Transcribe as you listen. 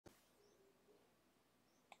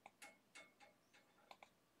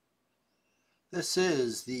This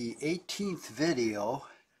is the 18th video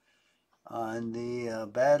on the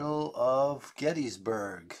Battle of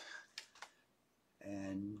Gettysburg.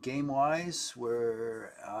 And game-wise,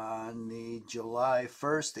 we're on the July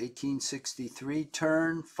 1st, 1863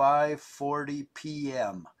 turn, 5:40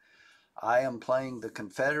 p.m. I am playing the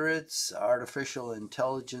Confederates. Artificial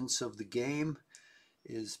intelligence of the game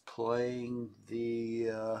is playing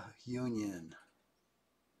the Union.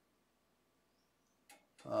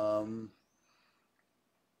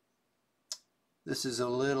 This is a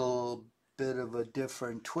little bit of a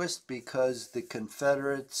different twist because the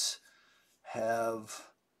Confederates have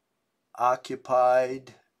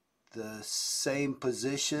occupied the same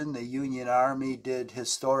position the Union Army did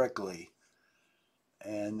historically.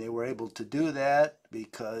 And they were able to do that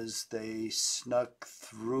because they snuck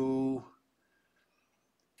through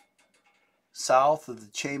south of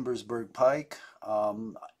the Chambersburg Pike.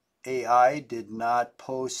 AI did not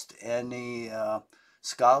post any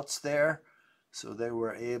scouts there, so they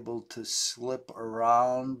were able to slip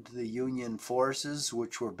around the Union forces,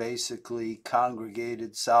 which were basically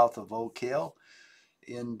congregated south of Oak Hill,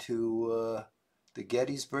 into the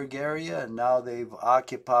Gettysburg area, and now they've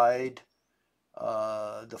occupied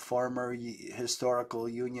the former historical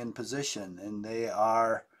Union position, and they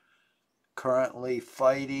are currently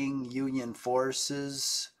fighting Union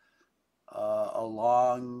forces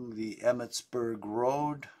along the Emmitsburg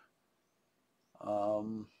Road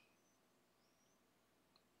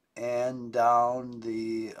and down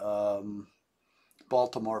the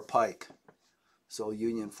Baltimore Pike. So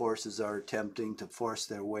Union forces are attempting to force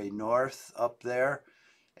their way north up there,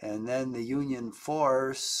 and then the Union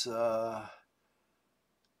force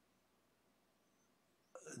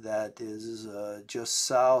that is just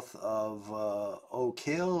south of Oak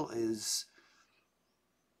Hill is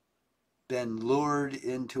been lured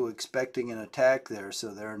into expecting an attack there,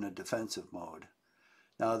 so they're in a defensive mode.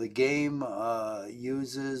 Now the game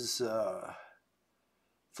uses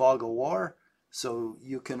fog of war, so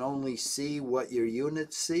you can only see what your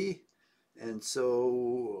units see, and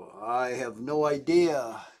so I have no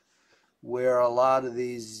idea where a lot of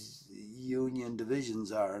these Union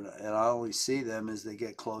divisions are, and I only see them as they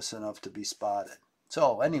get close enough to be spotted.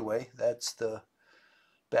 So anyway, that's the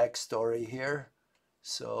backstory here.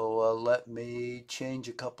 So let me change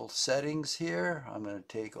a couple settings here. I'm going to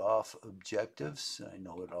take off objectives, I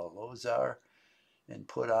know what all those are, and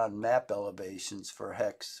put on map elevations for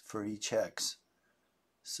each hex.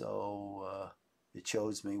 So it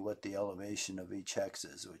shows me what the elevation of each hex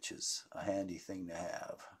is, which is a handy thing to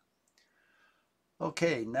have.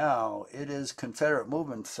 Okay, now it is Confederate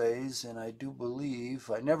movement phase, and I do believe,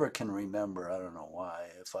 I never can remember, I don't know why,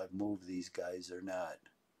 if I've moved these guys or not.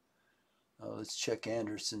 Let's check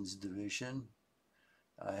Anderson's division.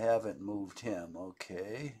 I haven't moved him,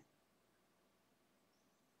 okay.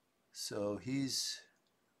 So he's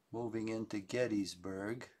moving into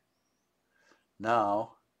Gettysburg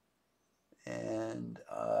now, and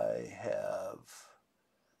I have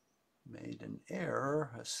made an error,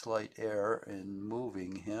 a slight error in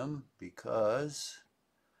moving him, because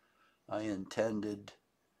I intended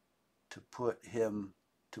to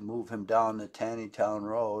move him down the Taneytown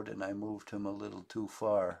Road, and I moved him a little too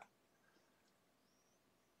far.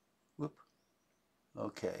 Whoop.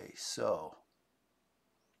 Okay, so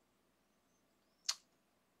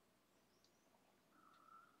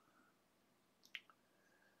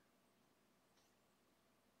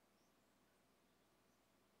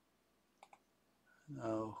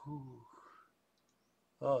now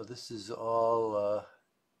oh, this is all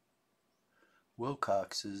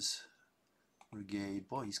Wilcox's brigade.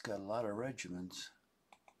 Boy, he's got a lot of regiments.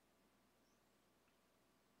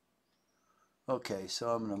 Okay, so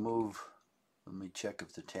I'm going to move. Let me check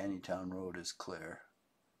if the Taneytown Road is clear.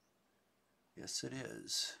 Yes, it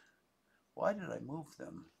is. Why did I move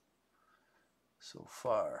them so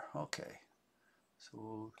far? Okay, so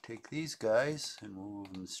we'll take these guys and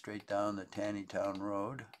move them straight down the Taneytown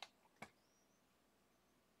Road.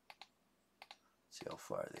 See how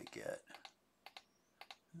far they get.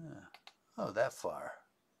 Oh, that far.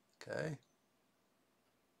 Okay.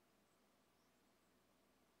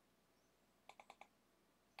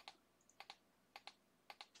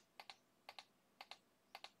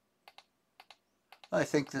 I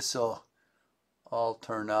think this will all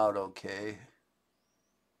turn out okay.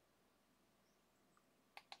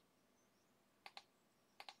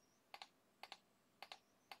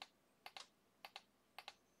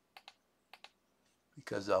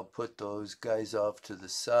 Because I'll put those guys off to the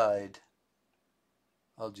side.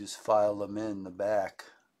 I'll just file them in the back.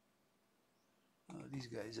 Oh, these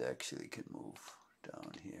guys actually can move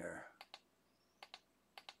down here.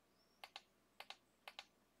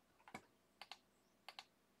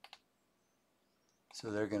 So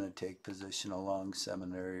they're going to take position along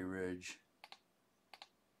Seminary Ridge.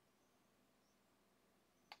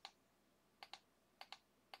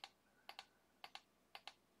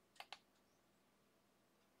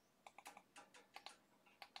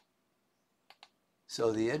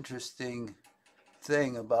 So the interesting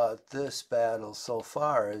thing about this battle so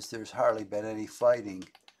far is there's hardly been any fighting.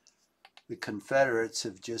 The Confederates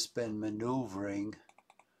have just been maneuvering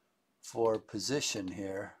for position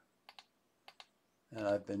here, and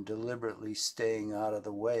I've been deliberately staying out of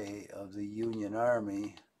the way of the Union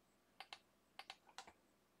Army.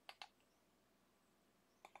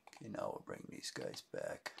 Okay, now we'll bring these guys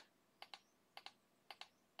back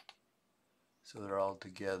so they're all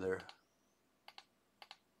together.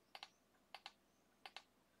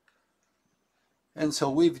 And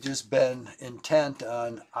so we've just been intent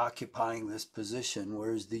on occupying this position,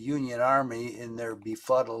 whereas the Union Army, in their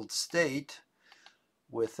befuddled state,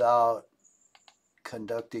 without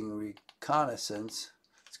conducting reconnaissance,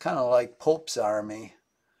 it's kind of like Pope's army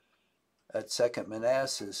at Second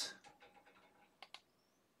Manassas.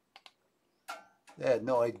 They had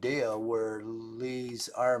no idea where Lee's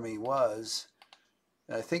army was.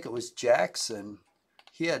 And I think it was Jackson.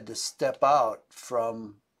 He had to step out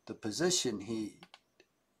from the position he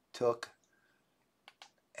took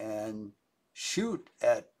and shoot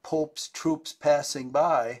at Pope's troops passing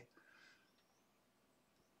by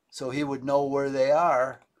so he would know where they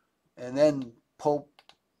are. And then Pope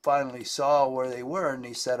finally saw where they were and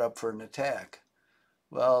he set up for an attack.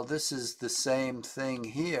 Well, this is the same thing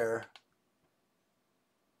here.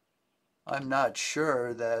 I'm not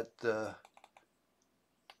sure that the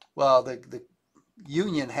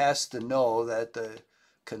Union has to know that the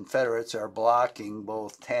Confederates are blocking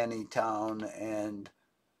both Taneytown and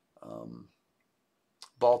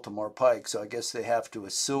Baltimore Pike, so I guess they have to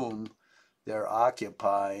assume they're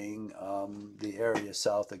occupying the area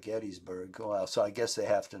south of Gettysburg. Well, so I guess they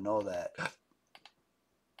have to know that.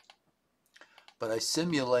 But I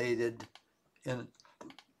simulated an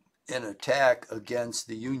attack against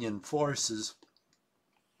the Union forces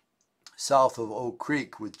south of Oak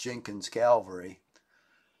Creek with Jenkins' cavalry,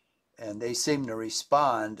 and they seem to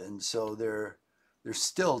respond, and so they're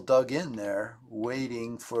still dug in there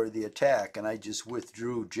waiting for the attack, and I just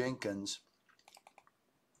withdrew Jenkins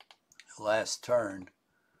last turn.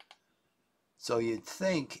 So you'd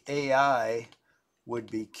think AI would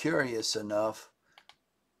be curious enough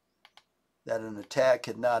that an attack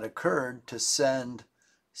had not occurred to send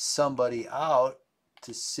somebody out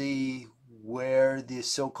to see where the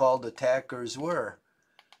so-called attackers were,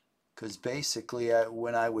 because basically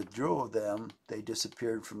when I withdrew them, they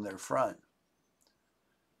disappeared from their front.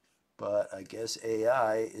 But I guess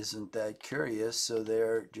AI isn't that curious, so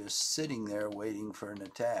they're just sitting there waiting for an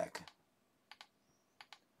attack.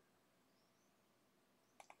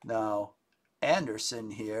 Now, Anderson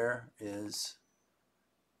here is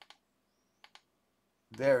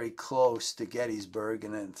very close to Gettysburg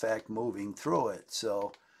and in fact moving through it,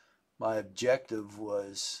 so my objective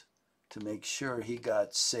was to make sure he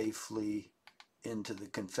got safely into the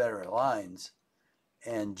Confederate lines.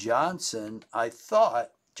 And Johnson,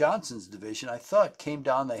 Johnson's division, I thought came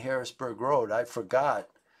down the Harrisburg Road. I forgot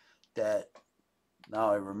that,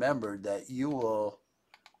 now I remembered that Ewell,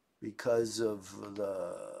 because of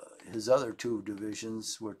his other two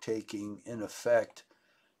divisions were taking, in effect,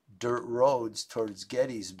 dirt roads towards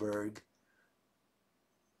Gettysburg,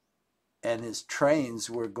 and his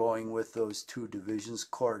trains were going with those two divisions,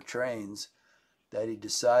 corps trains, that he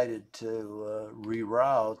decided to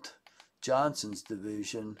reroute Johnson's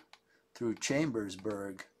division through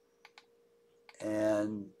Chambersburg.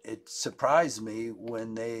 And it surprised me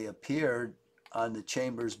when they appeared on the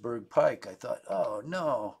Chambersburg Pike. I thought, oh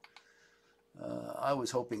no, I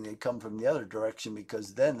was hoping they'd come from the other direction,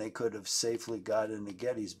 because then they could have safely got into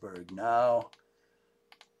Gettysburg. Now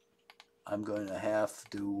I'm going to have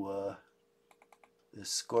to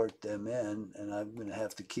escort them in, and I'm going to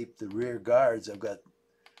have to keep the rear guards. I've got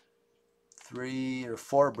 3 or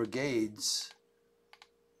 4 brigades,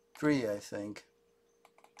 3 I think,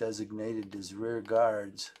 designated as rear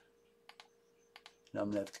guards. And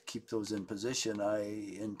I'm going to have to keep those in position. I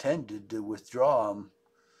intended to withdraw them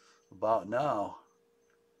about now,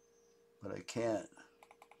 but I can't,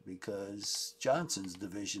 because Johnson's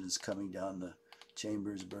division is coming down the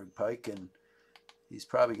Chambersburg Pike, and he's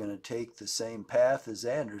probably going to take the same path as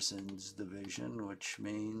Anderson's division, which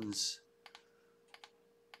means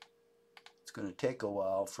it's going to take a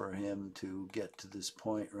while for him to get to this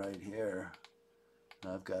point right here.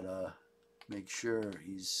 And I've got to make sure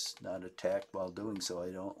he's not attacked while doing so.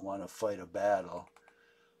 I don't want to fight a battle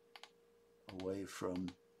away from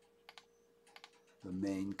the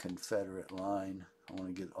main Confederate line. I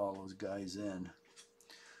want to get all those guys in.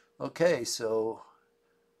 Okay, so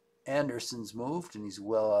Anderson's moved, and he's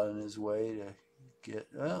well on his way to get,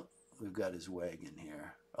 well, we've got his wagon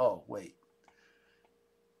here. Oh, wait.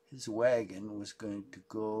 His wagon was going to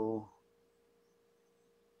go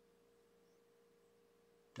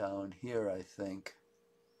down here, I think.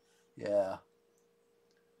 Yeah.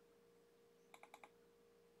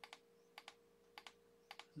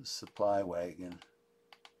 The supply wagon.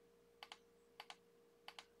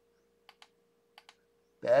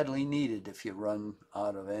 Badly needed if you run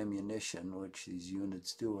out of ammunition, which these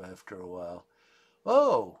units do after a while.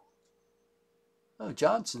 Oh! Oh,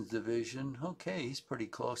 Johnson's division. Okay, he's pretty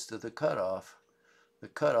close to the cutoff. The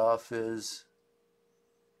cutoff is...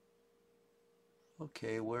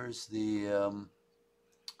 Okay, where's the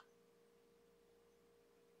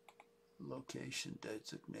location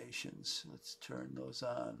designations? Let's turn those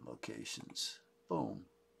on. Locations. Boom.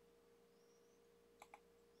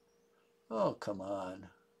 Oh, come on.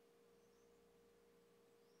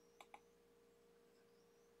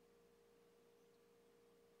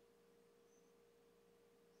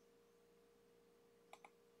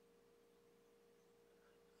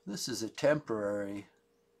 This is a temporary.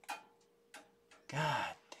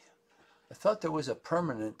 God damn. I thought there was a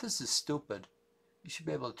permanent. This is stupid. You should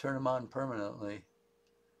be able to turn them on permanently.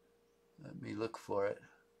 Let me look for it.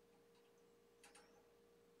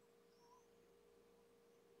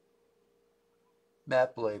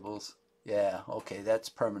 Map labels. Yeah, okay, that's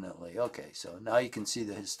permanently. Okay, so now you can see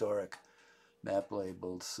the historic map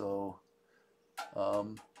labels. So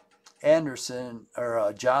Anderson,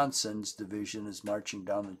 or Johnson's division is marching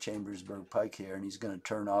down the Chambersburg Pike here, and he's going to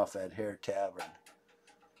turn off at Hare Tavern.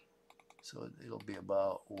 So it'll be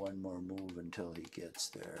about one more move until he gets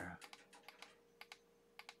there.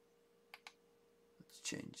 Let's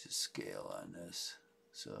change the scale on this.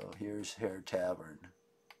 So here's Hare Tavern.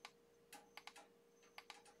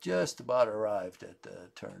 Just about arrived at the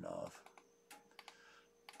turnoff.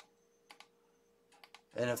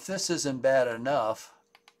 And if this isn't bad enough,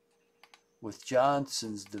 with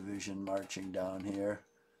Johnson's division marching down here,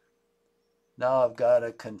 now I've got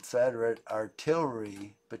a Confederate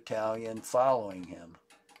artillery battalion following him.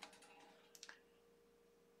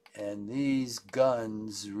 And these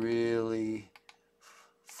guns really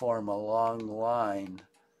form a long line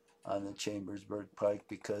on the Chambersburg Pike,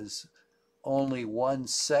 because only one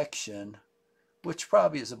section, which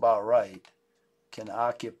probably is about right, can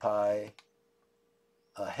occupy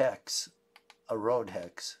a hex, a road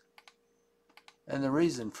hex. And the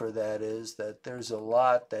reason for that is that there's a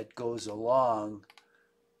lot that goes along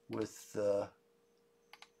with the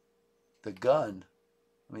gun.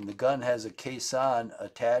 I mean, the gun has a caisson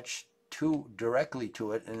attached directly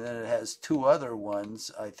to it, and then it has two other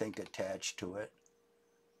ones, I think, attached to it.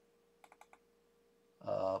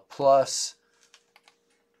 Plus,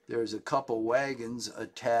 there's a couple wagons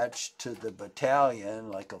attached to the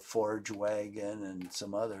battalion, like a forge wagon and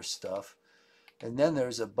some other stuff. And then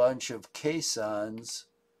there's a bunch of caissons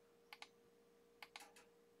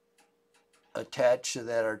attached to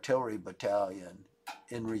that artillery battalion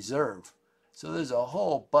in reserve. So there's a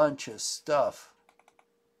whole bunch of stuff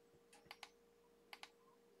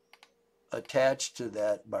attached to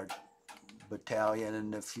that battalion,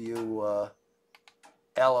 and if you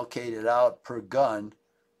allocate it out per gun,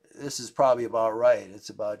 this is probably about right. It's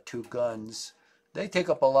about 2 guns. They take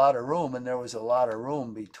up a lot of room, and there was a lot of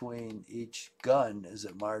room between each gun as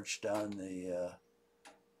it marched down the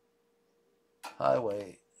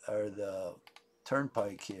highway, or the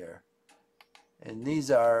turnpike here. And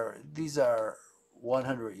these are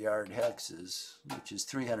 100-yard hexes, which is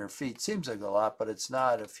 300 feet. Seems like a lot, but it's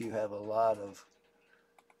not if you have a lot of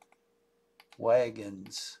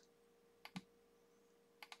wagons.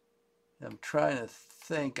 I'm trying to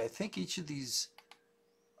think. I think each of these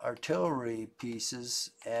artillery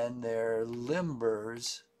pieces and their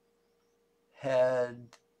limbers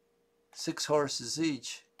had 6 horses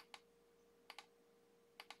each.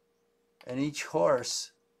 And each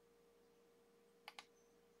horse,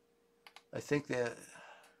 I think that,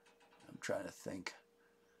 I'm trying to think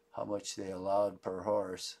how much they allowed per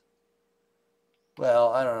horse. Well,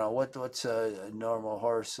 I don't know. What's a normal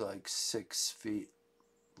horse, like 6 feet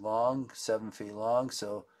long, 7 feet long,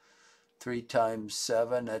 so 3 times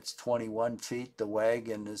 7, that's 21 feet. The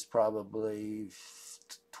wagon is probably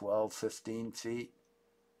 12, 15 feet.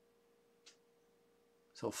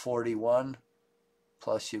 So 41,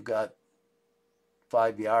 plus you've got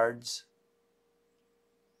 5 yards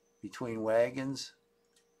between wagons.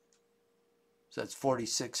 So that's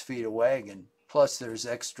 46 feet a wagon. Plus there's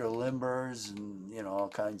extra limbers and, you know, all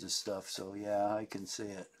kinds of stuff. So yeah, I can see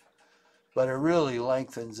it. But it really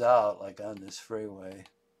lengthens out like on this freeway.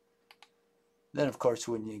 Then of course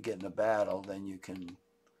when you get in a battle, then you can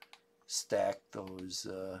stack those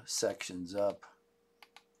sections up.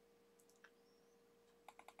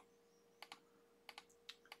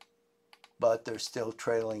 But they're still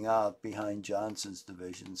trailing out behind Johnson's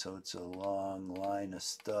division, so it's a long line of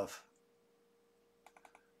stuff.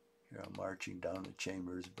 Here I'm marching down the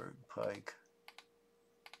Chambersburg Pike.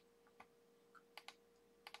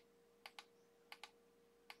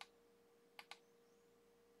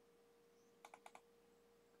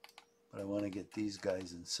 But I want to get these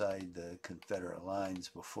guys inside the Confederate lines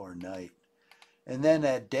before night. And then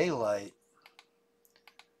at daylight,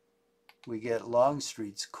 we get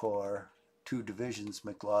Longstreet's corps, 2 divisions,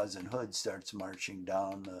 McLaws and Hood, starts marching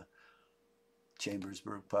down the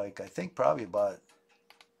Chambersburg Pike. I think probably about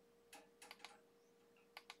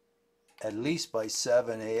at least by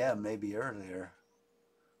 7 a.m., maybe earlier.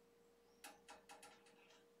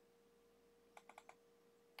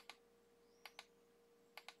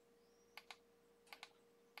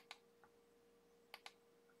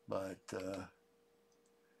 But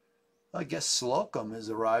I guess Slocum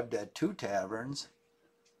has arrived at 2 taverns,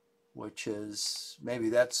 which is, maybe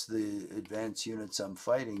that's the advanced units I'm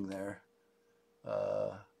fighting there.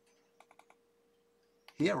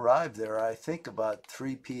 He arrived there, I think, about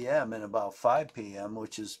 3 p.m. and about 5 p.m.,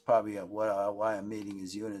 which is probably why I'm meeting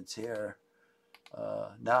his units here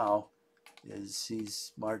now, is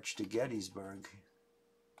he's marched to Gettysburg.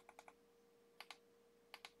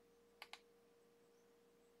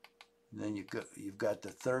 And then you've got the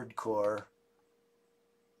 3rd Corps,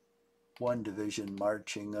 1 division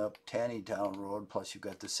marching up Taneytown Road, plus you've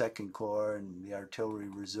got the 2nd Corps, and the Artillery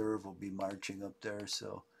Reserve will be marching up there.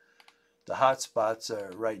 So the hot spots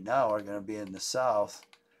right now are going to be in the south.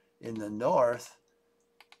 In the north,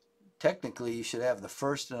 technically you should have the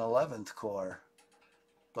 1st and 11th Corps,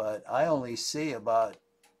 but I only see about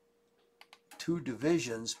 2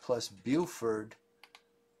 divisions plus Buford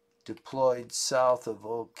deployed south of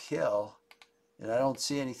Oak Hill, and I don't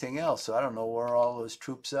see anything else, so I don't know where all those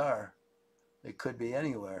troops are. They could be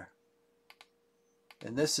anywhere.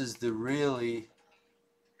 And this is the really,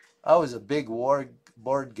 I was a big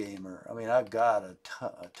board gamer. I mean, I've got a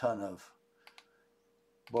ton of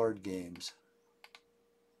board games.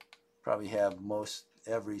 Probably have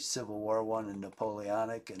every Civil War one and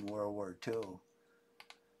Napoleonic and World War II.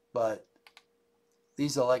 But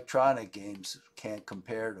these electronic games can't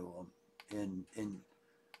compare to them in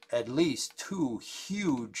at least 2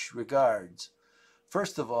 huge regards.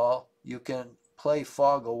 First of all, you can play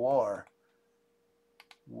Fog of War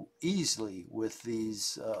easily with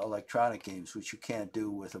these electronic games, which you can't do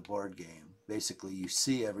with a board game. Basically, you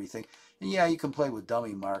see everything. And yeah, you can play with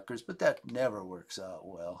dummy markers, but that never works out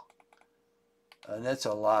well. And that's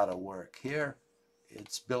a lot of work. Here,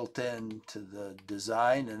 it's built into the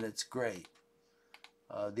design, and it's great.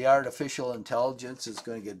 The artificial intelligence is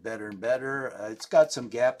going to get better and better. It's got some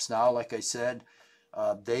gaps now, like I said.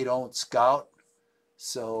 They don't scout.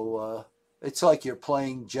 So it's like you're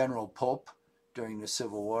playing General Pope during the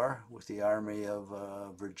Civil War with the Army of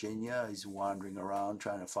Virginia. He's wandering around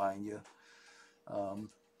trying to find you.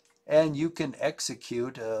 And you can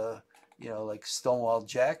execute, you know, like Stonewall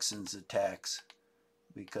Jackson's attacks,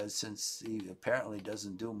 because since he apparently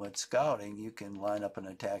doesn't do much scouting, you can line up an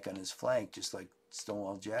attack on his flank just like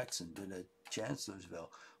Stonewall Jackson did at Chancellorsville,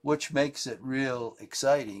 which makes it real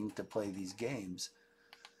exciting to play these games.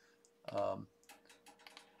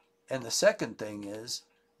 And the second thing is,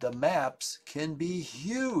 the maps can be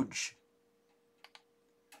huge.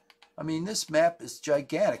 I mean, this map is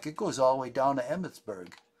gigantic. It goes all the way down to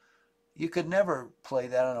Emmitsburg. You could never play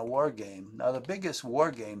that on a war game. Now, the biggest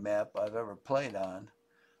war game map I've ever played on,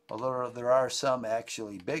 although there are some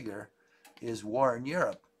actually bigger, is War in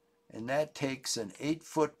Europe. And that takes an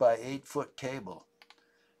 8-foot by 8-foot table.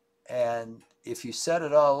 And if you set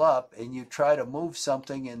it all up and you try to move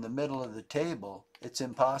something in the middle of the table, it's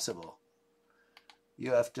impossible.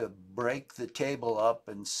 You have to break the table up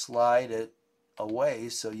and slide it away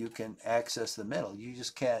so you can access the middle. You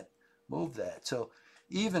just can't move that. So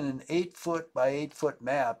even an 8-foot by 8-foot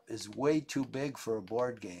map is way too big for a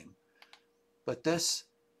board game. But this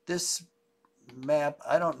map,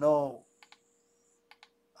 I don't know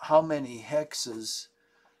how many hexes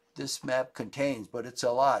this map contains, but it's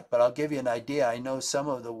a lot. But I'll give you an idea. I know some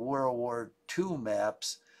of the World War II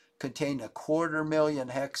maps contain 250,000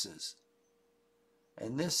 hexes.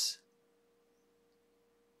 And this,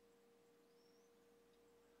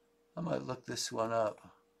 I might look this one up.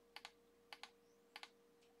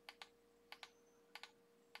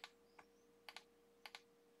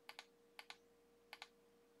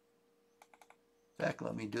 In fact,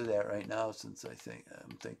 let me do that right now since I'm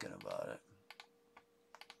thinking about it.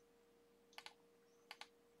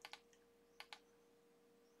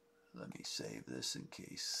 Let me save this in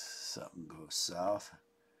case something goes south.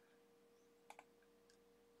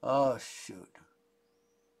 Oh, shoot.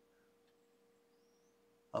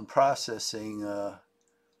 I'm processing,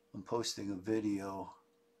 I'm posting a video.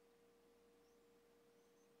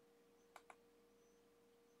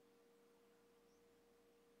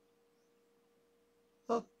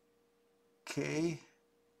 Okay.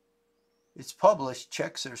 It's published.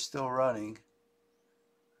 Checks are still running.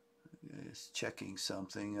 It's checking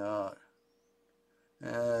something out.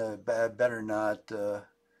 Better not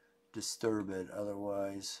disturb it,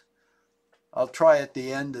 otherwise. I'll try at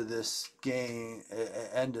the end of this game,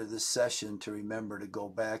 end of this session, to remember to go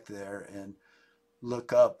back there and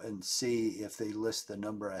look up and see if they list the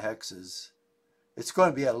number of hexes. It's going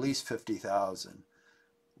to be at least 50,000,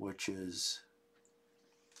 which is,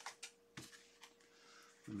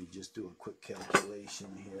 let me just do a quick calculation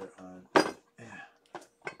here on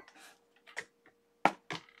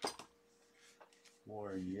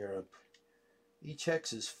war in Europe. Each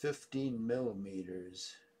hex is 15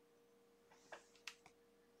 millimeters,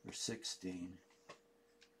 or 16.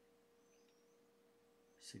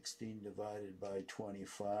 16 divided by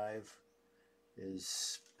 25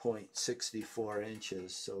 is 0.64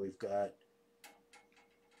 inches. So we've got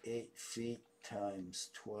 8 feet times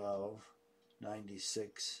 12,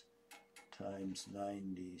 96 times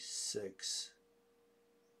 96,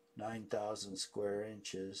 9,000 square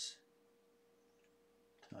inches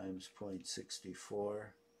times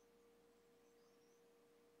 0.64.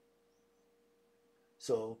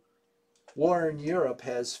 So war in Europe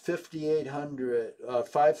has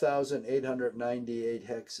 5,898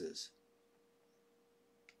 hexes.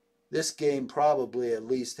 This game probably at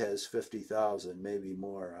least has 50,000, maybe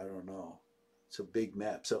more, I don't know. It's a big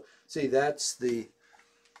map. So see, that's the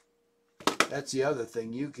other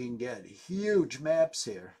thing. You can get huge maps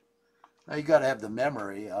here. Now you got to have the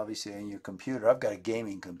memory, obviously, on your computer. I've got a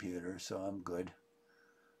gaming computer, so I'm good.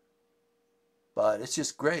 But it's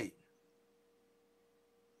just great.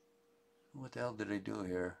 What the hell did I do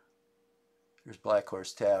here? There's Black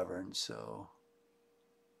Horse Tavern, so...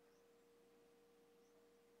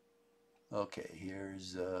 Okay,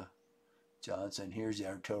 here's Johnson. Here's the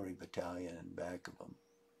artillery battalion in back of them.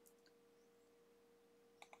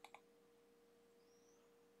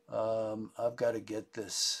 I've got to get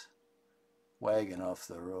this wagon off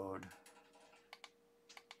the road.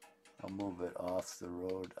 I'll move it off the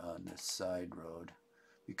road on this side road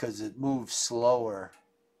because it moves slower,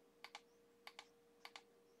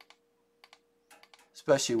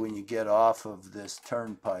 especially when you get off of this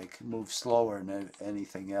turnpike. It moves slower than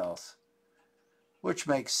anything else, which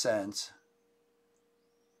makes sense.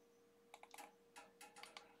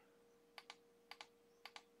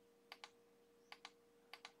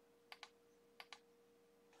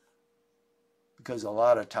 Because a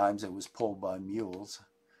lot of times it was pulled by mules,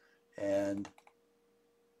 and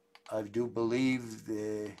I do believe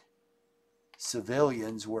the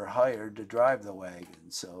civilians were hired to drive the wagon.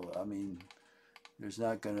 So, I mean, there's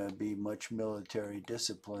not going to be much military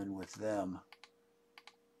discipline with them.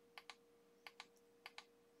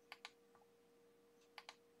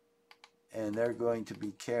 And they're going to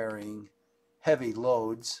be carrying heavy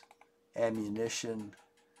loads, ammunition,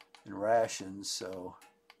 and rations, so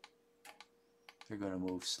they're going to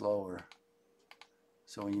move slower.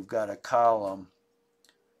 So when you've got a column,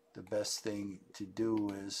 the best thing to do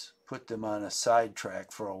is put them on a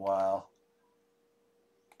sidetrack for a while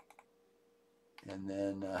and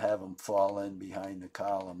then have them fall in behind the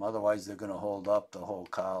column. Otherwise, they're going to hold up the whole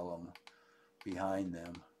column behind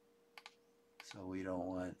them. So we don't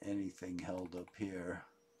want anything held up here,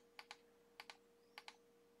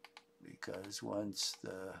 because once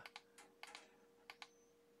the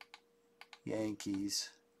Yankees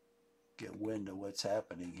get wind of what's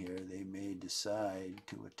happening here, they may decide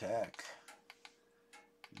to attack.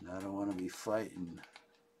 And I don't want to be fighting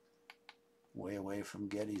way away from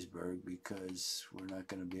Gettysburg, because we're not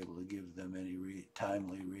going to be able to give them any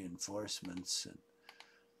timely reinforcements. And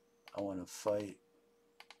I want to fight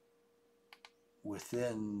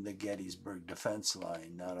within the Gettysburg defense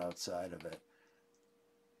line, not outside of it.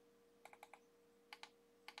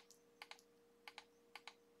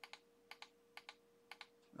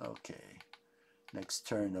 Okay, next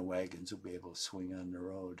turn the wagons will be able to swing on the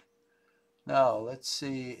road. Now let's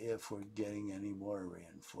see if we're getting any more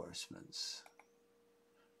reinforcements.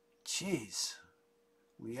 Jeez,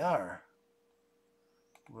 we are.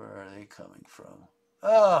 Where are they coming from?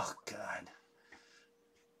 Oh God.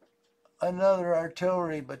 another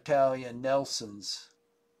artillery battalion, Nelson's.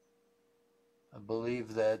 I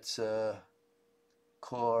believe that's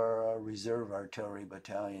Corps Reserve Artillery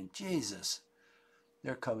Battalion. Jesus,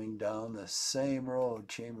 they're coming down the same road,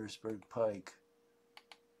 Chambersburg Pike.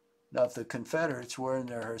 Now, if the Confederates were in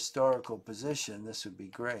their historical position, this would be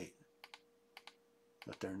great.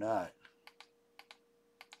 But they're not.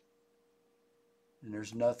 And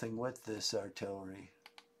there's nothing with this artillery,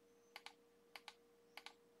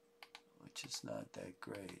 which is not that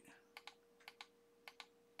great.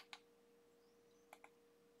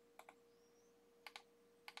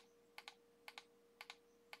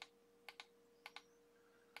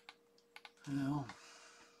 Well,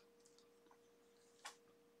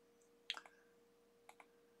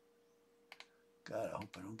 God, I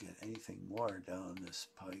hope I don't get anything more down this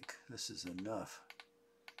pike. This is enough.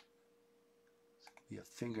 Be a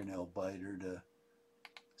fingernail biter to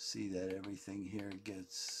see that everything here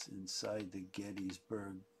gets inside the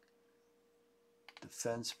Gettysburg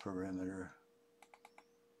defense perimeter.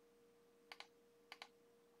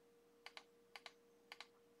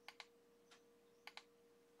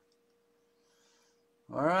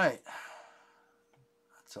 All right,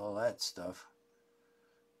 that's all that stuff.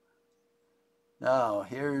 Now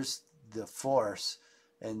here's the force,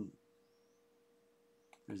 and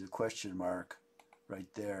there's a question mark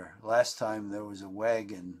right there. Last time there was a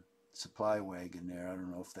wagon, supply wagon there. I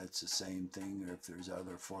don't know if that's the same thing or if there's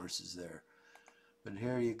other forces there. But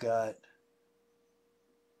here you got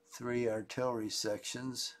 3 artillery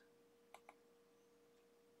sections.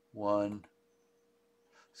 1,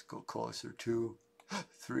 let's go closer, 2,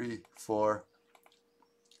 3, 4.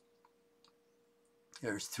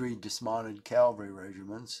 There's 3 dismounted cavalry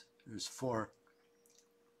regiments. There's 4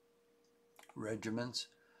 regiments.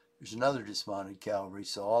 There's another dismounted cavalry,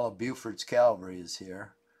 so all of Buford's cavalry is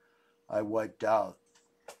here. I wiped out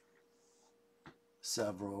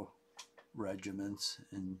several regiments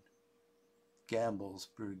in Gamble's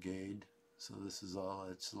brigade, so this is all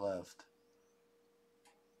that's left.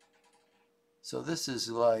 So this is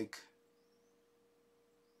like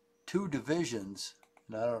 2 divisions,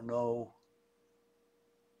 and I don't know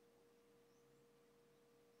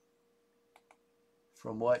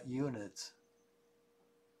from what units.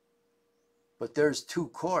 But there's 2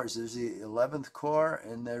 corps. There's the 11th Corps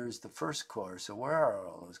and there's the 1st Corps. So where are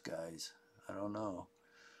all those guys? I don't know.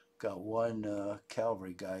 Got one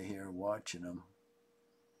cavalry guy here watching them.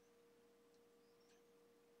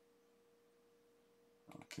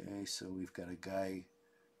 Okay, so we've got a guy,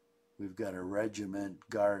 we've got a regiment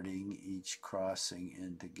guarding each crossing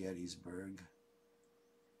into Gettysburg.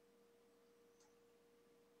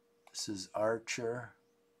 This is Archer.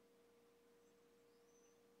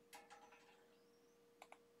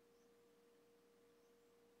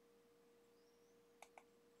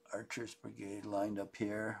 Archer's brigade lined up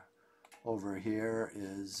here. Over here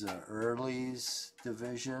is Early's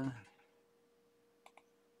division.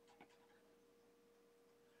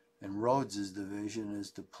 And Rhodes's division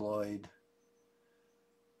is deployed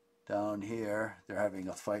down here. They're having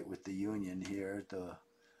a fight with the Union here at the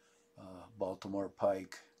Baltimore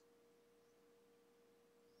Pike.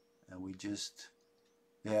 And we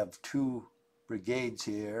have 2 brigades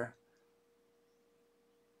here.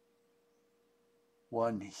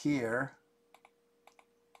 One here,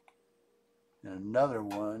 and another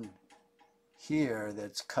one here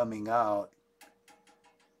that's coming out.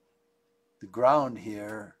 The ground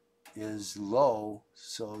here is low,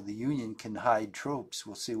 so the Union can hide troops.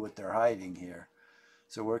 We'll see what they're hiding here.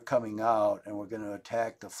 So we're coming out, and we're going to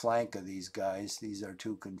attack the flank of these guys. These are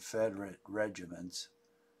 2 Confederate regiments.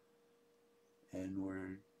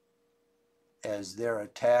 And as they're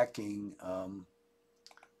attacking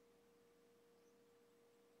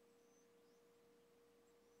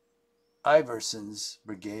Iverson's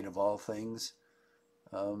brigade, of all things,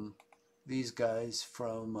 these guys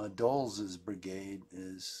from Doles's brigade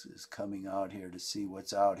is coming out here to see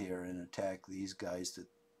what's out here and attack these guys to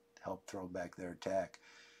help throw back their attack.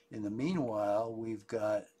 In the meanwhile, we've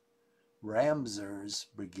got Ramser's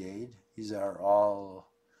brigade. These are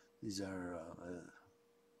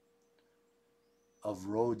of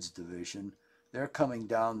Rhodes' division. They're coming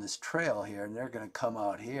down this trail here, and they're going to come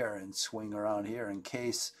out here and swing around here in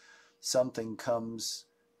case something comes,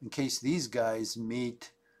 in case these guys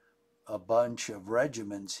meet a bunch of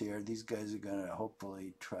regiments here. These guys are going to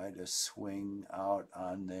hopefully try to swing out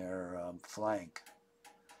on their flank.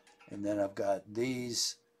 And then I've got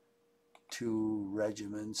these 2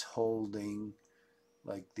 regiments holding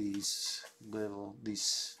like these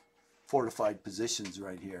fortified positions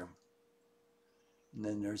right here. And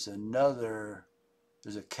then there's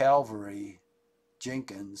a cavalry,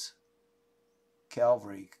 Jenkins,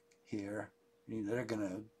 cavalry here. They're going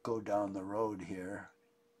to go down the road here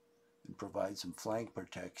and provide some flank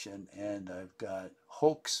protection. And I've got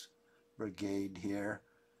Hoke's brigade here.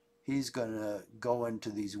 He's going to go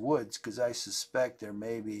into these woods because I suspect there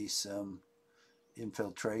may be some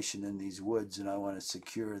infiltration in these woods, and I want to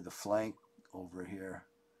secure the flank over here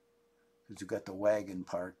because we've got the wagon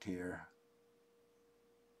parked here.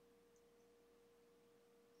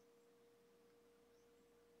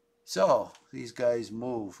 So these guys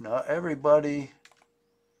move. Now everybody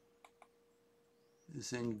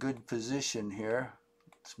is in good position here.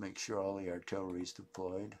 Let's make sure all the artillery is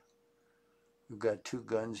deployed. We've got 2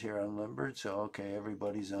 guns here unlimbered, so okay,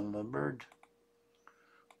 everybody's unlimbered.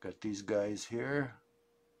 Got these guys here.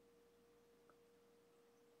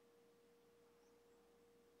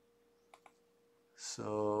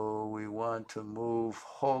 So we want to move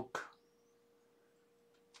Hoke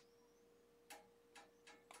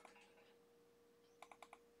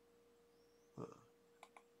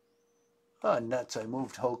oh, nuts, I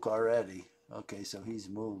moved Hoke already. Okay, so he's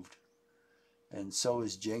moved. And so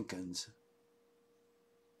is Jenkins.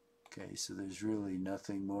 Okay, so there's really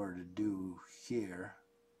nothing more to do here.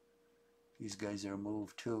 These guys are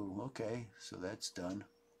moved too. Okay, so that's done.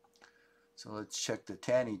 So let's check the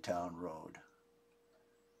Taneytown Road.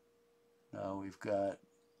 Now we've got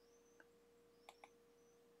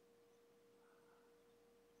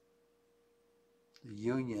the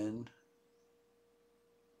Union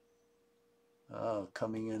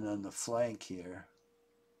coming in on the flank here.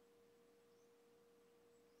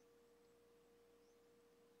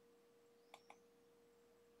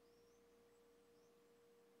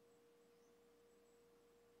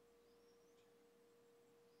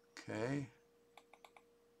 Okay.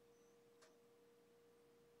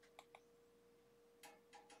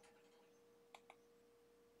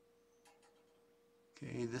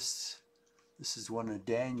 Okay, this is one of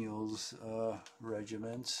Daniel's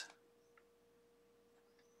regiments.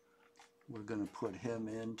 We're going to put him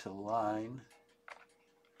into line.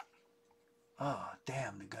 Ah,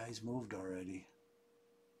 damn, the guy's moved already.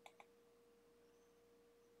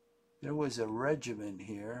 There was a regiment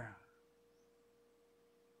here.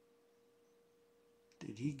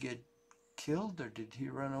 Did he get killed or did he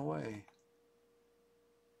run away?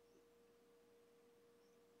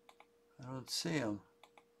 I don't see him.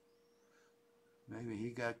 Maybe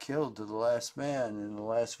he got killed to the last man in the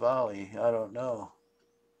last volley. I don't know.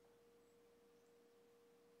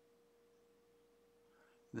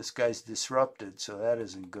 This guy's disrupted, so that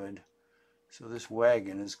isn't good. So this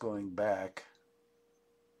wagon is going back.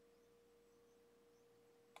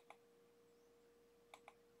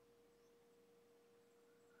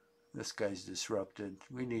 This guy's disrupted.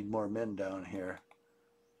 We need more men down here.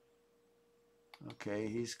 Okay,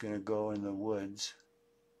 he's going to go in the woods.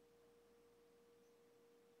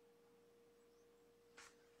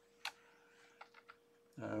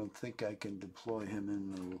 I don't think I can deploy him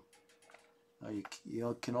in the...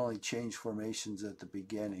 You can only change formations at the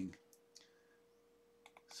beginning.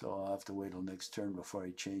 So I'll have to wait till next turn before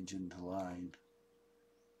I change into line.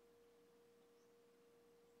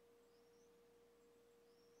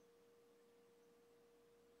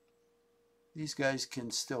 These guys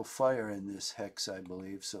can still fire in this hex, I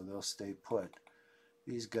believe, so they'll stay put.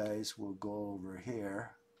 These guys will go over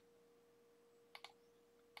here.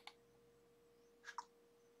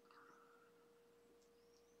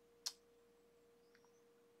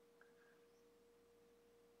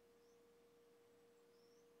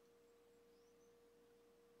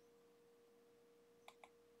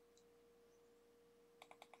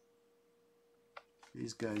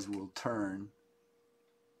 These guys will turn.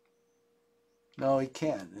 No, he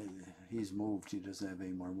can't. He's moved. He doesn't have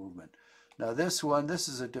any more movement. Now this one, this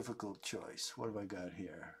is a difficult choice. What have I got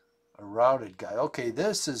here? A routed guy. Okay,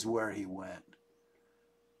 this is where he went.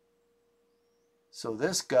 So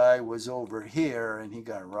this guy was over here and he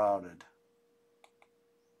got routed.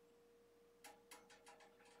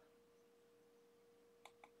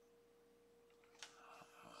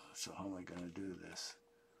 So how am I going to do this?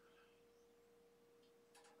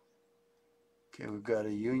 Okay, we've got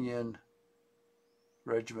a Union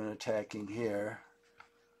regiment attacking here.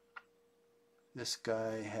 This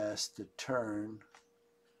guy has to turn.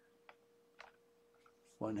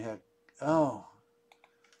 One heck. Oh,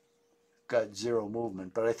 got 0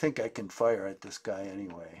 movement, but I think I can fire at this guy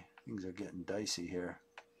anyway. Things are getting dicey here.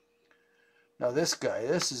 Now this guy,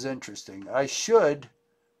 this is interesting. I should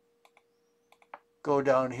go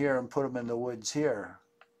down here and put him in the woods here.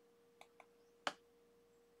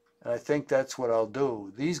 And I think that's what I'll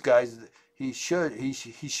do. These guys, he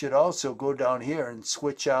should also go down here and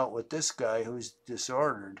switch out with this guy who's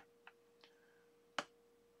disordered.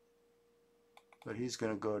 But he's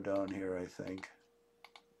going to go down here, I think.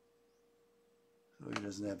 So he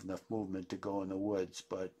doesn't have enough movement to go in the woods.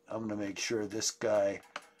 But I'm going to make sure this guy,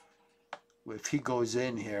 if he goes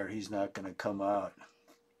in here, he's not going to come out.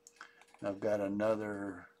 I've got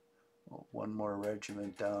another, one more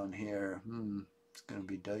regiment down here. It's going to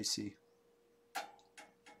be dicey.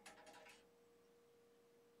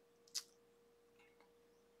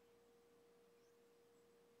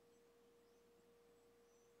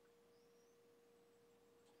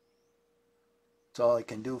 That's all I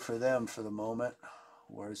can do for them for the moment.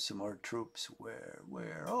 Where's some more troops?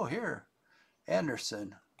 Where? Oh, here.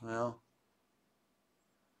 Anderson. Well,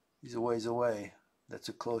 he's a ways away. That's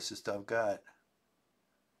the closest I've got.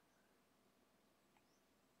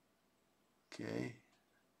 Okay.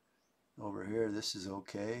 Over here, this is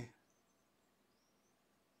okay.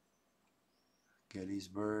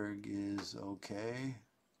 Gettysburg is okay.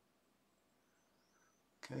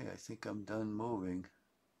 Okay, I think I'm done moving.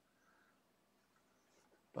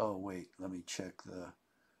 Oh, wait, let me check the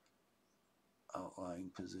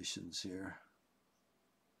outlying positions here.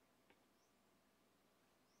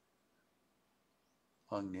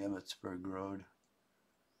 Along the Gettysburg Road.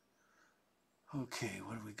 Okay,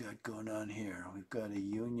 what do we got going on here? We've got a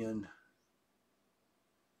Union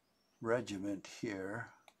regiment here.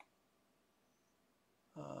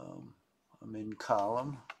 I'm in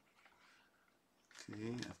column.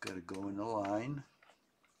 Okay, I've got to go in the line.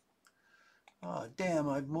 Oh, damn,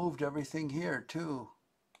 I've moved everything here, too.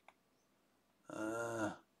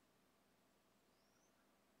 Well,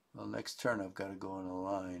 next turn I've got to go in a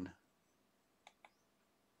line.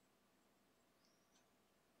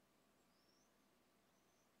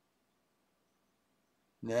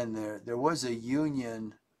 And then there was a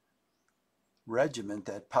Union regiment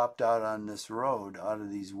that popped out on this road, out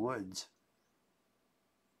of these woods.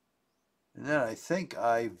 And then I think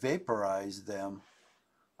I vaporized them.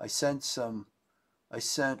 I sent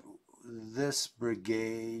this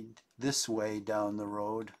brigade this way down the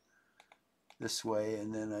road, this way,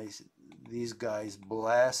 and then these guys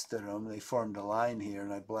blasted them. They formed a line here,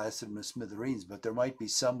 and I blasted them to smithereens. But there might be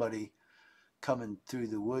somebody coming through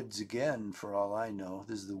the woods again, for all I know.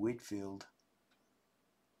 This is the wheat field.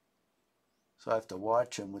 So I have to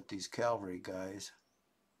watch them with these cavalry guys.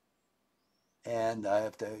 And I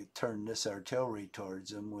have to turn this artillery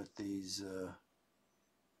towards them with these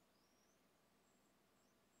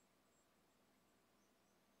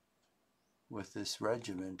with this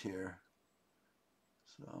regiment here.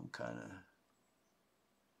 So I'm kind of,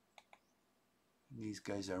 these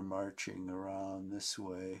guys are marching around this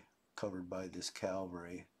way, covered by this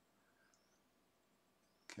cavalry.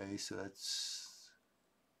 Okay, so that's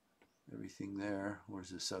everything there. Where's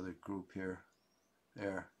this other group here?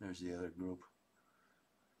 There's the other group.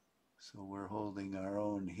 So we're holding our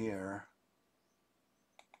own here.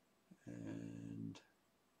 And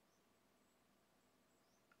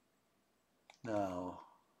now,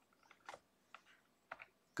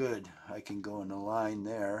 good, I can go in a line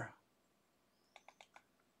there.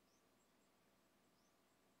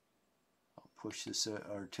 I'll push this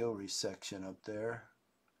artillery section up there.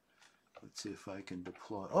 Let's see if I can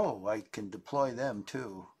deploy. Oh, I can deploy them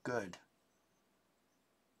too. Good.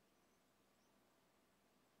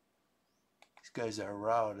 These guys are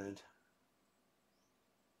routed.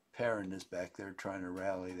 Perrin is back there trying to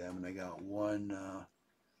rally them, and I got one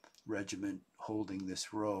regiment holding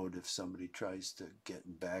this road if somebody tries to get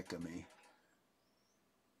in back of me.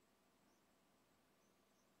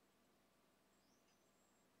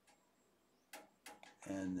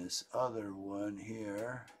 And this other one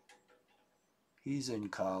here, he's in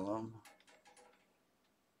column.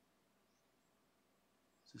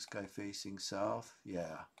 Is this guy facing south?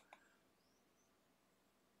 Yeah.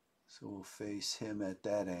 So we'll face him at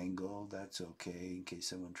that angle. That's okay in case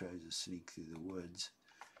someone tries to sneak through the woods.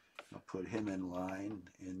 I'll put him in line,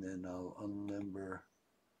 and then I'll unlimber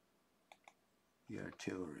the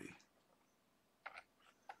artillery.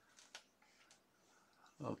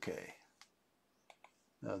 Okay.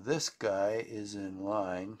 Now this guy is in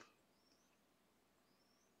line.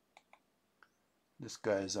 This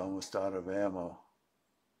guy is almost out of ammo.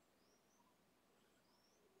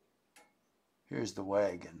 Here's the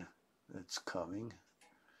wagon that's coming.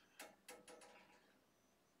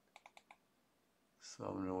 So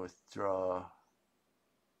I'm going to withdraw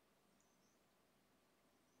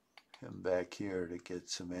him back here to get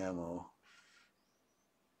some ammo.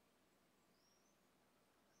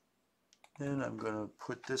 Then I'm going to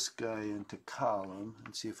put this guy into column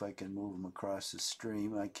and see if I can move him across the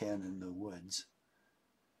stream. I can in the woods.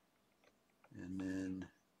 And then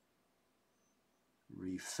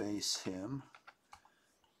reface him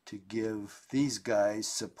to give these guys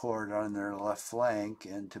support on their left flank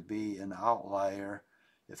and to be an outlier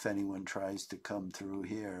if anyone tries to come through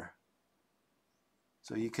here.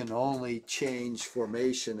 So you can only change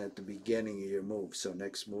formation at the beginning of your move. So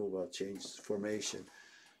next move I'll change formation.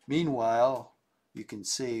 Meanwhile, you can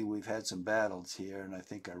see we've had some battles here, and I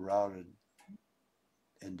think I routed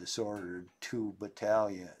and disordered two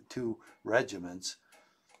regiments.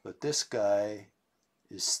 But this guy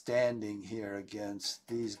is standing here against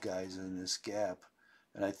these guys in this gap.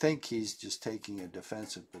 And I think he's just taking a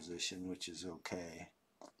defensive position, which is okay.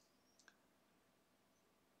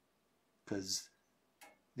 Because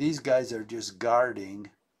these guys are just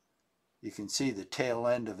guarding. You can see the tail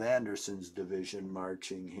end of Anderson's division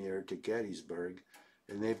marching here to Gettysburg.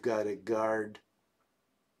 And they've got to guard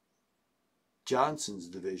Johnson's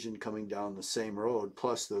division coming down the same road,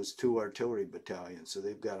 plus those two artillery battalions. So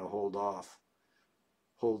they've got to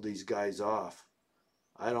hold these guys off.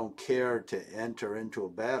 I don't care to enter into a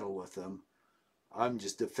battle with them. I'm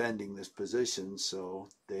just defending this position so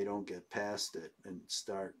they don't get past it and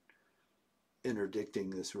start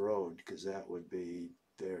interdicting this road, because that would be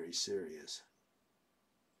very serious.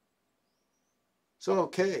 So,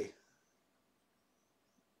 okay.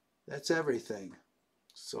 That's everything.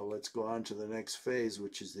 So let's go on to the next phase,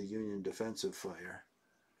 which is the Union defensive fire.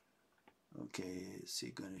 Okay, is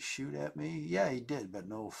he going to shoot at me? Yeah, he did, but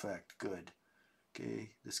no effect. Good.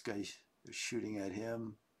 Okay, this guy's shooting at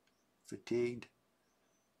him. Fatigued.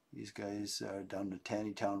 These guys are down the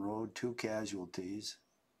Taneytown Road. 2 casualties.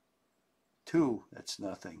 2, that's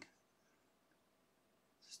nothing.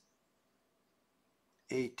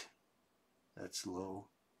 8, that's low.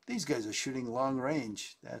 These guys are shooting long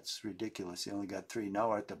range. That's ridiculous. They only got 3. Now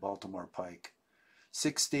we're at the Baltimore Pike.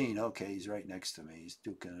 16, okay, he's right next to me. He's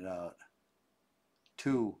duking it out.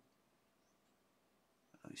 2.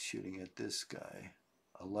 He's shooting at this guy.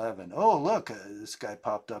 11. Oh, look, this guy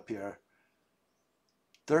popped up here.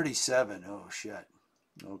 37. Oh, shit.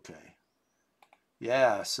 Okay.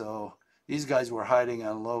 Yeah, so these guys were hiding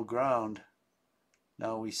on low ground.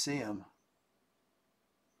 Now we see them.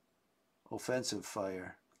 Offensive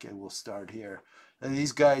fire. Okay, we'll start here. And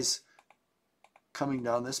these guys coming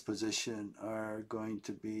down this position are going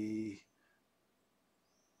to be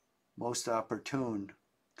most opportune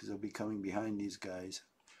because they'll be coming behind these guys.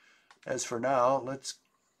 As for now, let's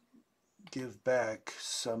give back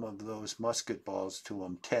some of those musket balls to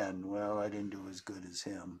him. 10. Well, I didn't do as good as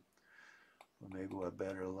him. Well, maybe we'll have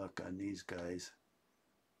better luck on these guys.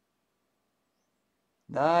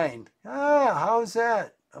 9. Ah, how's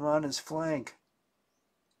that? I'm on his flank.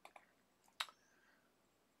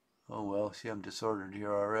 Oh well, see, I'm disordered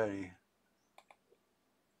here already.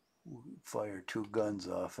 Fire 2 guns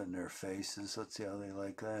off in their faces. Let's see how they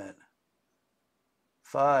like that.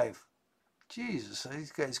 5. Jesus, are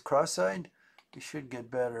these guys cross-eyed? You should get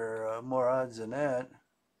better, more odds than that.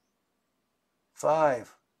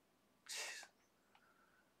 5.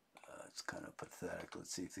 It's kind of pathetic.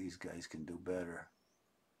 Let's see if these guys can do better.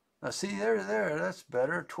 Now see, there, that's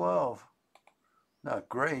better. 12. Not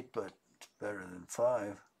great, but it's better than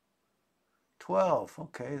 5. 12.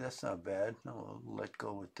 Okay, that's not bad. Now we'll let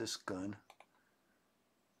go with this gun.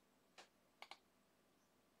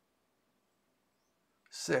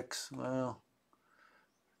 6. Well,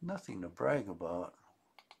 nothing to brag about.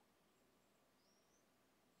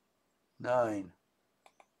 9.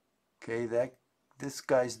 Okay, this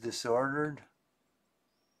guy's disordered.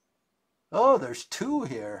 Oh, there's 2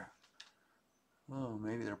 here. Oh,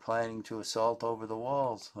 maybe they're planning to assault over the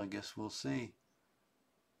walls. I guess we'll see.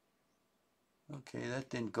 Okay, that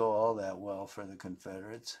didn't go all that well for the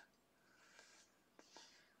Confederates.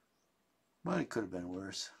 But it could have been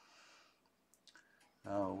worse.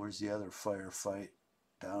 Oh, where's the other firefight?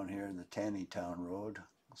 Down here in the Taneytown Road.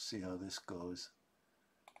 We'll see how this goes.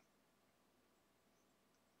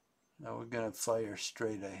 Now we're going to fire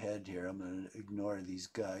straight ahead here. I'm going to ignore these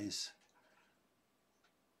guys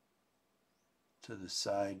to the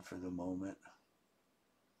side for the moment.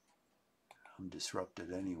 I'm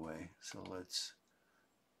disrupted anyway, so let's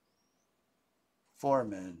 4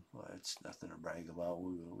 men. Well, it's nothing to brag about.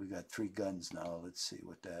 We got 3 guns now. Let's see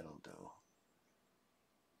what that'll do.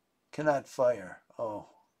 Cannot fire. Oh,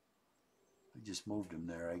 I just moved him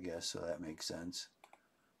there, I guess, so that makes sense.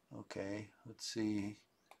 Okay, let's see.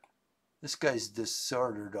 This guy's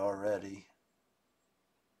disordered already.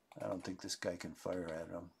 I don't think this guy can fire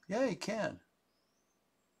at him. Yeah, he can.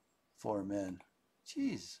 4 men.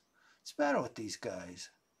 Jeez, what's the matter with these guys?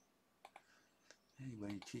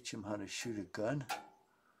 Anybody teach them how to shoot a gun?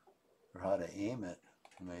 Or how to aim it,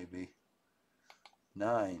 maybe.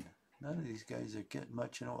 9. None of these guys are getting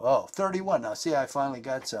much. Oh, 31. Now, see, I finally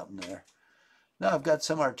got something there. Now I've got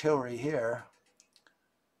some artillery here.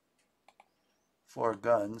 4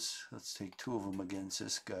 guns. Let's take 2 of them against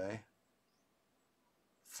this guy.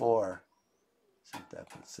 4. Isn't that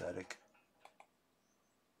pathetic?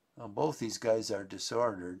 Well, both these guys are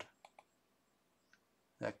disordered.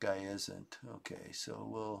 That guy isn't. Okay,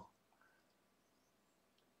 so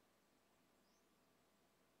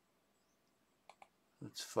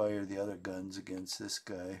let's fire the other guns against this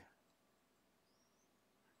guy.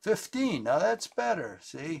 15. Now that's better.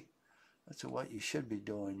 See? That's what you should be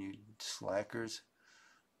doing, you slackers.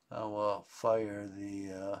 Now we'll fire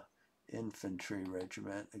the infantry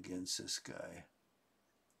regiment against this guy.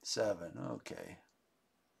 7. Okay.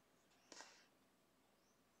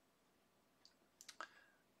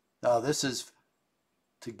 Now this is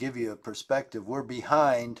to give you a perspective. We're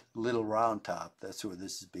behind Little Round Top. That's where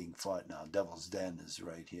this is being fought now. Devil's Den is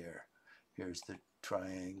right here. Here's the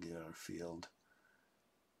triangular field.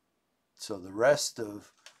 So the rest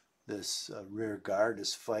of this rear guard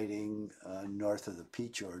is fighting north of the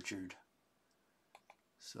peach orchard.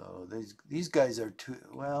 So these guys are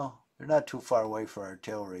well, they're not too far away for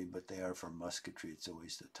artillery, but they are for musketry. It's a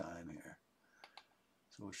waste of time here.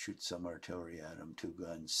 So we'll shoot some artillery at them. 2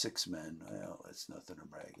 guns, 6 men. Well, that's nothing to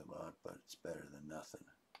brag about, but it's better than nothing.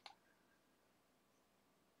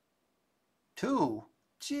 2?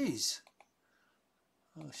 Jeez.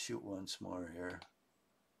 I'll shoot once more here.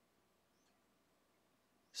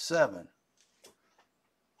 7.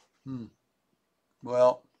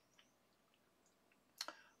 Well,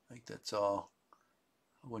 I think that's all.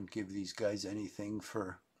 I wouldn't give these guys anything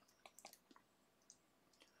for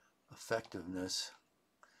effectiveness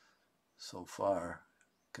so far.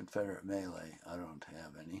 Confederate melee, I don't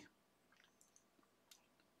have any.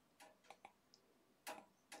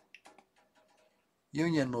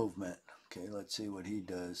 Union movement. Okay, let's see what he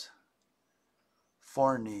does.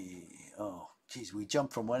 Forney. Oh, geez, we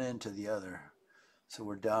jumped from one end to the other. So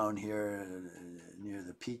we're down here near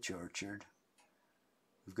the peach orchard.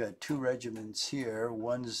 We've got 2 regiments here.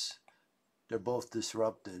 They're both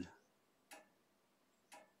disrupted.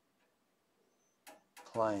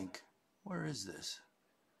 Plank. Where is this?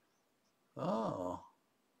 Oh.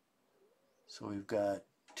 So we've got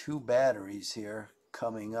 2 batteries here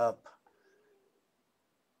coming up.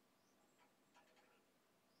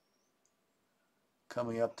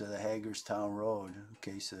 Coming up to the Hagerstown Road.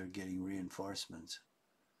 Okay, so they're getting reinforcements.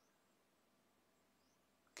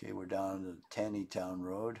 Okay, we're down the Tannytown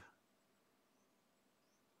Road. Are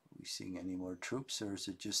we seeing any more troops, or is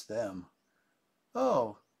it just them?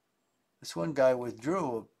 Oh, this one guy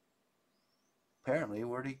withdrew. Apparently,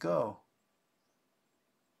 where'd he go?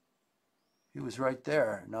 He was right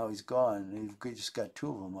there. Now he's gone. He just got 2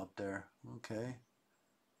 of them up there. Okay.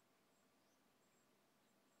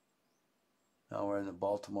 Now we're in the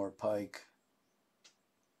Baltimore Pike.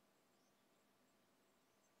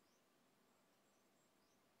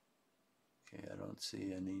 Okay, I don't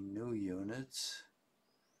see any new units,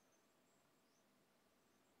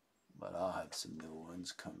 but I'll have some new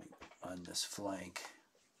ones coming on this flank.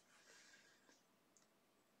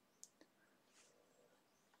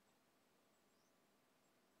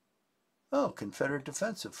 Oh, Confederate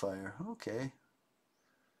defensive fire. Okay.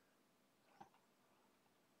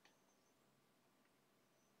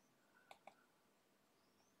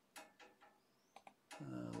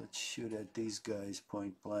 Let's shoot at these guys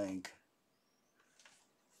point blank.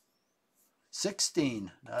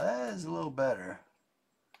 16. Now that is a little better.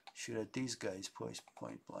 Shoot at these guys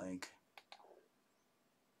point blank.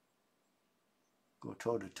 Go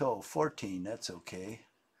toe to toe. 14. That's okay.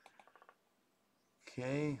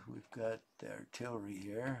 Okay, we've got the artillery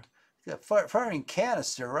here. Got firing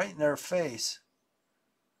canister right in their face.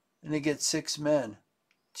 And they get 6 men.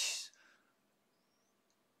 Jeez.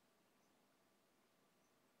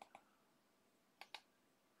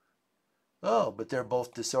 Oh, but they're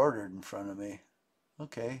both disordered in front of me.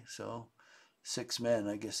 Okay, so 6 men,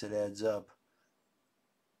 I guess it adds up.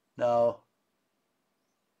 Now,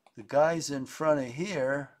 the guys in front of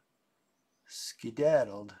here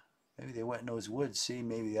skedaddled. Maybe they went in those woods. See,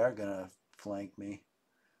 maybe they are going to flank me.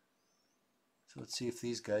 So let's see if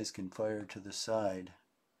these guys can fire to the side.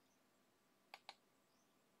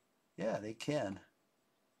 Yeah, they can.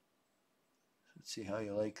 Let's see how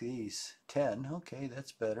you like these. 10. Okay,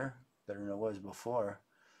 that's better. Better than it was before.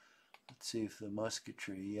 Let's see if the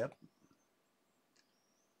musketry, yep.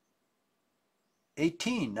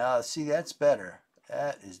 18. Now, see, that's better.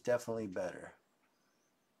 That is definitely better.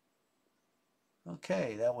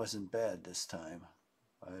 Okay, that wasn't bad this time.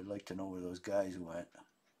 I'd like to know where those guys went.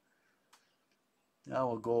 Now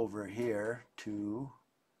we'll go over here to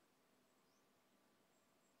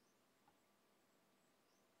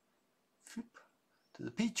the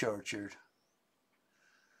peach orchard.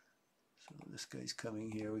 So this guy's coming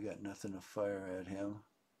here. We got nothing to fire at him.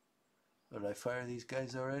 Did I fire these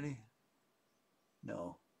guys already?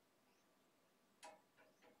 No.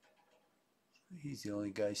 He's the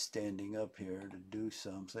only guy standing up here to do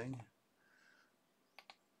something.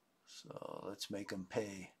 So let's make him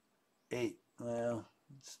pay 8. Well,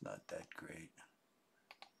 it's not that great,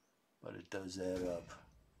 but it does add up.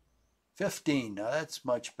 15. Now that's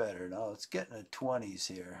much better. Now let's get in the 20s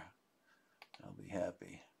here. I'll be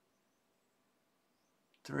happy.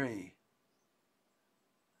 3.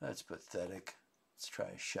 That's pathetic. Let's try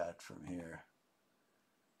a shot from here.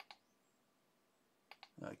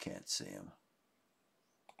 I can't see him.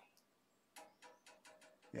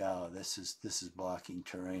 Yeah, this is blocking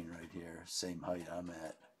terrain right here. Same height I'm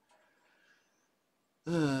at.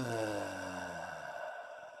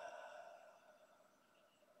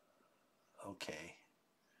 Okay.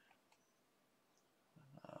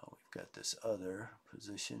 We've got this other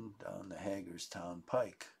position down the Hagerstown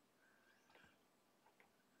Pike.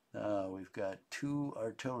 Now we've got 2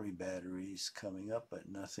 artillery batteries coming up, but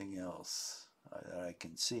nothing else that I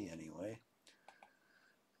can see anyway.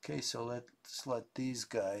 Okay, so let's let these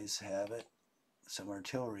guys have it. Some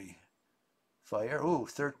artillery fire. Oh,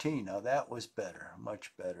 13. Now that was better,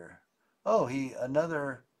 much better. Oh,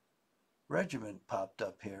 another regiment popped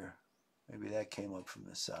up here. Maybe that came up from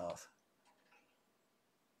the south.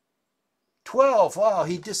 12. Wow,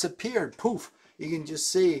 he disappeared. Poof. You can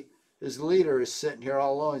just see his leader is sitting here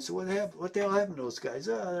all alone. So what happened? What the hell happened to those guys?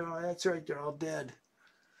 Oh, that's right. They're all dead.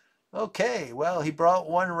 Okay, well, he brought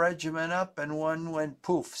 1 regiment up and 1 went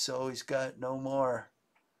poof, so he's got no more.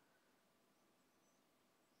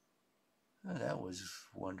 Oh, that was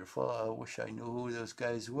wonderful. I wish I knew who those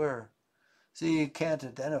guys were. See, you can't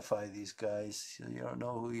identify these guys. You don't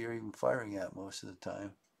know who you're even firing at most of the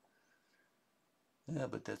time. Yeah,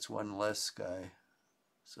 but that's 1 less guy,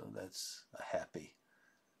 so that's a happy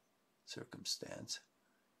circumstance.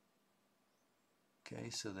 Okay,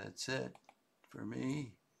 so that's it for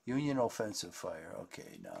me. Union offensive fire.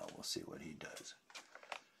 Okay, now we'll see what he does.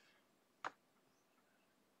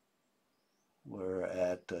 We're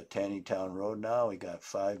at Tannytown Road now. We got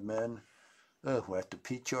 5 men. We're at the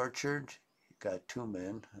peach orchard. Got 2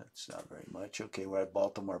 men. That's not very much. Okay, we're at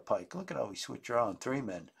Baltimore Pike. Look at how we switch around. 3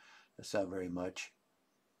 men. That's not very much.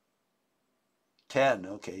 10.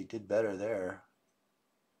 Okay, he did better there.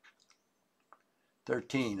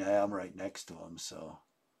 13. I'm right next to him, so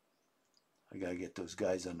I got to get those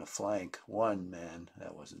guys on the flank. 1 man.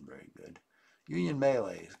 That wasn't very good. Union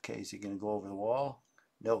melee. Okay, is he going to go over the wall?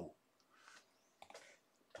 No.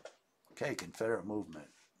 Okay, Confederate movement.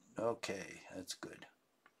 Okay, that's good.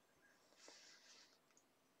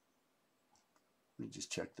 Let me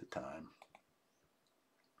just check the time.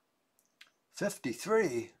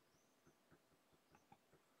 53.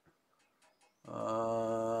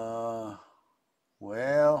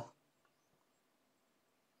 Well,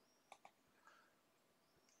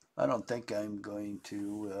 I don't think I'm going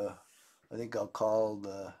to, I think I'll call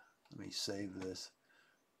the, let me save this.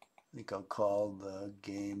 I think I'll call the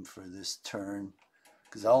game for this turn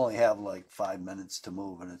because I only have like 5 minutes to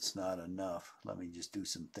move and it's not enough. Let me just do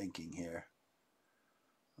some thinking here.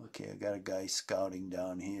 Okay, I got a guy scouting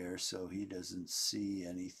down here, so he doesn't see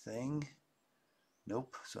anything.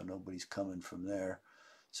 Nope, so nobody's coming from there.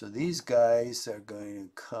 So these guys are going to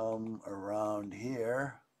come around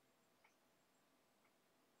here,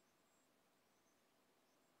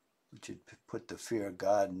 which would put the fear of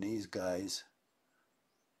God in these guys.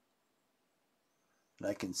 And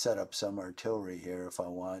I can set up some artillery here if I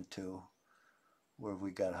want to. Where have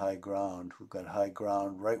we got high ground? We've got high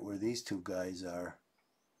ground right where these 2 guys are.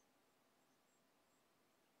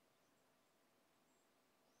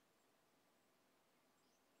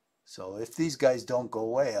 So if these guys don't go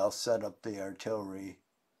away, I'll set up the artillery.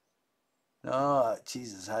 No,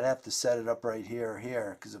 Jesus, I'd have to set it up right here or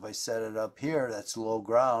here, because if I set it up here, that's low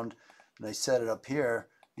ground, and I set it up here,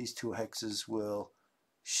 these 2 hexes will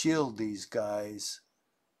shield these guys.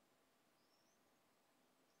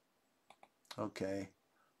 Okay,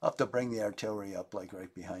 I'll have to bring the artillery up like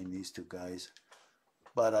right behind these 2 guys.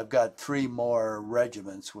 But I've got 3 more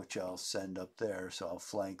regiments, which I'll send up there, so I'll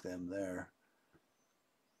flank them there.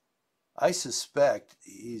 I suspect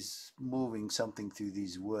he's moving something through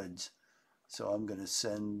these woods. So I'm going to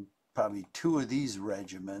send probably 2 of these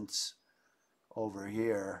regiments over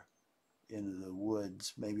here into the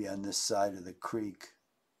woods, maybe on this side of the creek,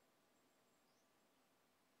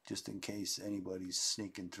 just in case anybody's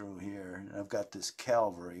sneaking through here. And I've got this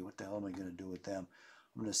cavalry. What the hell am I going to do with them?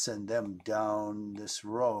 I'm going to send them down this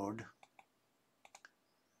road.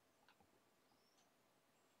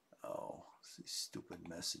 Oh, these stupid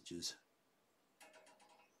messages.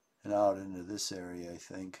 And out into this area, I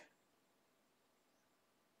think.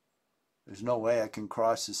 There's no way I can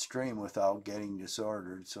cross the stream without getting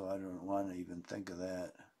disordered, so I don't want to even think of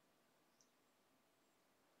that.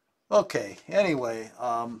 Okay, anyway,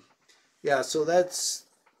 yeah, so that's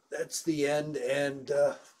the end, and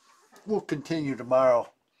we'll continue tomorrow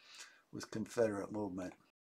with Confederate movement.